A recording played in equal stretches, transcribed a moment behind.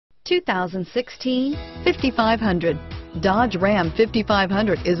2016 5500. Dodge Ram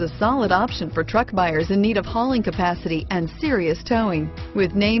 5500 is a solid option for truck buyers in need of hauling capacity and serious towing.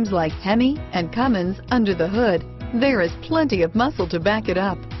 With names like Hemi and Cummins under the hood, there is plenty of muscle to back it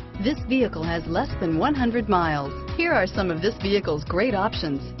up. This vehicle has less than 100 miles. Here are some of this vehicle's great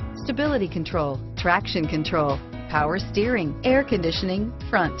options: stability control, traction control, power steering, air conditioning,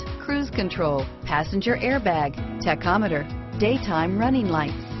 front, cruise control, passenger airbag, tachometer, daytime running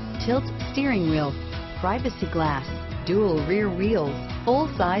lights, tilt steering wheel, privacy glass, dual rear wheels,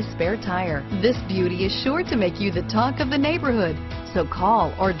 full-size spare tire. This beauty is sure to make you the talk of the neighborhood. So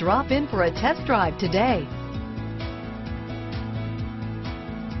call or drop in for a test drive today.